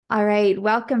All right,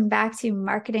 welcome back to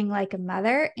Marketing Like a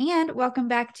Mother, and welcome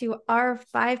back to our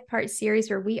 5-part series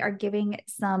where we are giving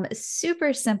some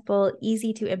super simple,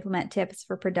 easy to implement tips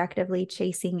for productively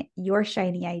chasing your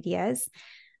shiny ideas.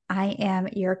 I am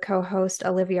your co-host,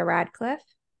 Olivia Radcliffe.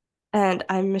 And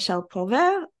I'm Michelle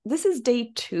Ponvert. This is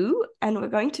day 2, and we're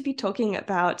going to be talking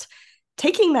about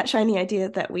taking that shiny idea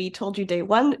that we told you day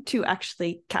 1 to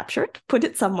actually capture it, put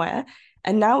it somewhere.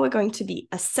 And now we're going to be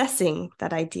assessing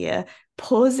that idea,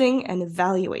 pausing and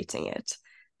evaluating it.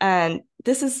 And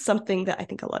this is something that I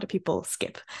think a lot of people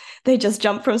skip. They just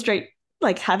jump from straight,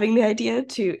 like having the idea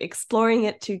to exploring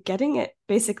it to getting it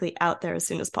basically out there as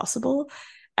soon as possible.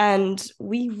 And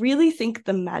we really think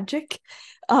the magic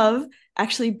of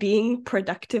actually being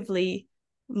productively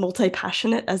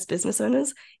multi-passionate as business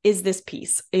owners is this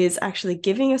piece, is actually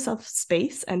giving yourself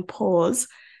space and pause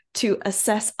to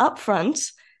assess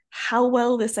upfront how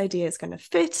well this idea is going to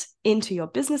fit into your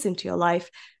business, into your life,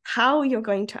 how you're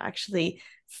going to actually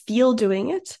feel doing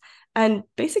it, and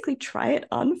basically try it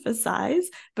on for size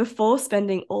before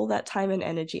spending all that time and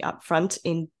energy upfront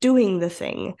in doing the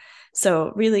thing.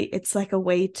 So really, it's like a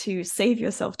way to save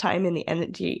yourself time and the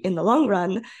energy in the long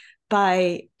run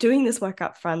by doing this work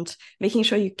up front, making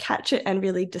sure you catch it and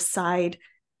really decide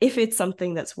if it's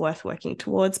something that's worth working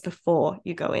towards before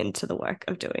you go into the work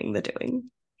of doing the doing.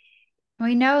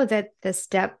 We know that the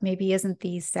step maybe isn't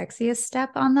the sexiest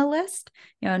step on the list.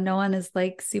 No one is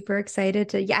like super excited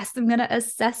to, yes, I'm going to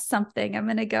assess something. I'm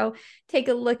going to go take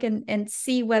a look and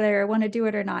see whether I want to do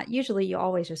it or not. Usually you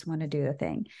always just want to do the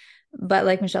thing. But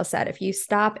like Michelle said, if you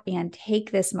stop and take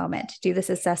this moment to do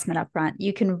this assessment up front,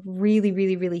 you can really,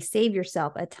 really, really save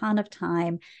yourself a ton of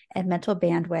time and mental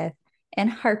bandwidth and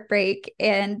heartbreak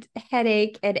and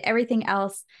headache and everything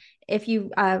else if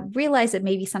you realize that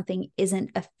maybe something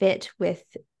isn't a fit with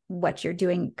what you're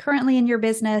doing currently in your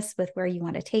business, with where you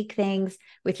want to take things,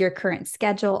 with your current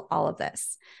schedule, all of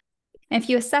this. And if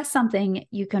you assess something,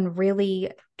 you can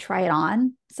really try it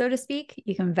on, so to speak.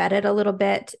 You can vet it a little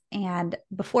bit. And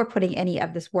before putting any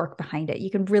of this work behind it, you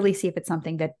can really see if it's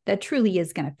something that truly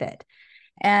is going to fit.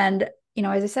 And,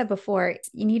 as I said before,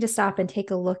 you need to stop and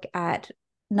take a look at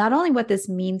not only what this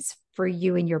means for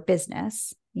you and your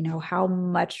business, how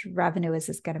much revenue is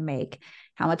this going to make?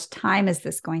 How much time is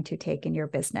this going to take in your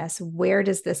business? Where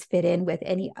does this fit in with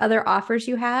any other offers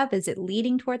you have? Is it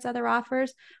leading towards other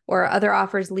offers, or other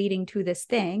offers leading to this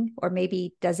thing? Or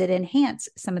maybe does it enhance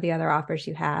some of the other offers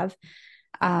you have?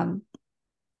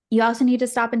 You also need to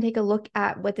stop and take a look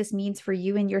at what this means for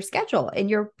you and your schedule and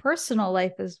your personal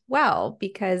life as well,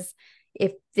 because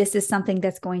if this is something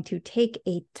that's going to take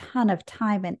a ton of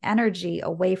time and energy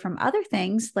away from other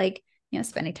things, like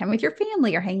spending time with your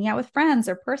family or hanging out with friends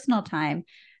or personal time,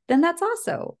 then that's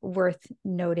also worth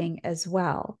noting as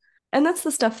well. And that's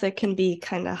the stuff that can be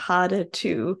kind of harder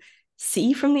to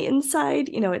see from the inside.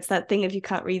 It's that thing of you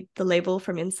can't read the label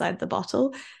from inside the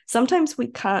bottle. Sometimes we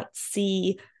can't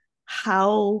see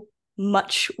how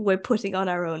much we're putting on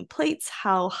our own plates,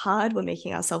 how hard we're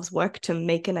making ourselves work to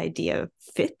make an idea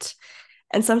fit.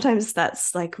 And sometimes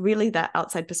that's like really that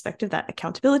outside perspective, that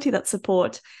accountability, that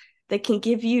support that can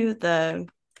give you the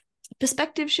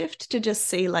perspective shift to just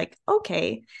say like,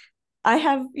 okay, I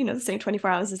have, the same 24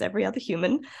 hours as every other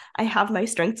human. I have my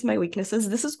strengths, my weaknesses.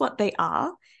 This is what they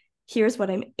are. Here's what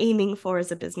I'm aiming for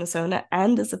as a business owner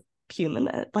and as a human,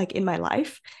 like in my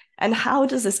life. And how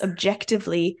does this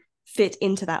objectively fit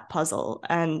into that puzzle,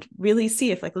 and really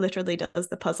see if like literally does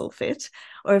the puzzle fit,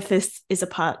 or if this is a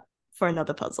part for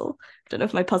another puzzle. I don't know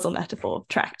if my puzzle metaphor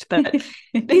tracked, but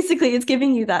basically it's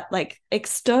giving you that like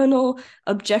external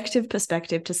objective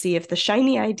perspective to see if the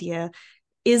shiny idea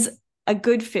is a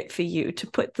good fit for you, to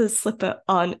put the slipper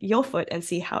on your foot and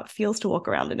see how it feels to walk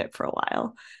around in it for a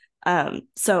while.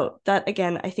 So that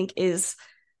again, I think is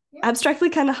abstractly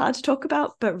kind of hard to talk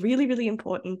about, but really, really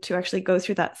important to actually go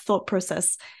through that thought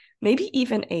process, maybe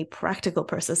even a practical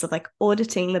process of like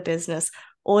auditing the business,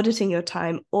 auditing your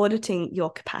time, auditing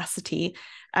your capacity,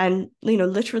 and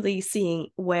literally seeing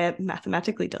where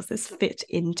mathematically does this fit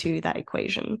into that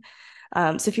equation.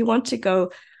 So if you want to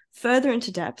go further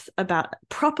into depth about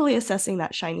properly assessing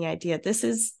that shiny idea, this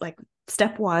is like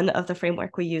step 1 of the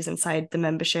framework we use inside the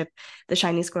membership, the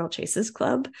Shiny Squirrel Chasers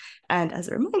Club. And as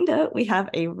a reminder, we have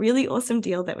a really awesome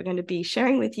deal that we're going to be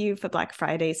sharing with you for Black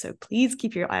Friday. So please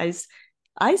keep your ears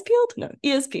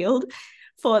peeled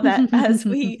for that as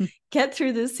we get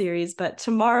through this series. But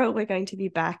tomorrow we're going to be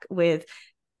back with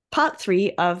part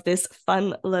 3 of this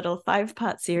fun little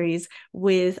 5-part series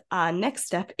with our next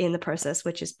step in the process,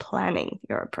 which is planning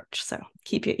your approach. So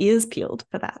keep your ears peeled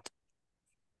for that.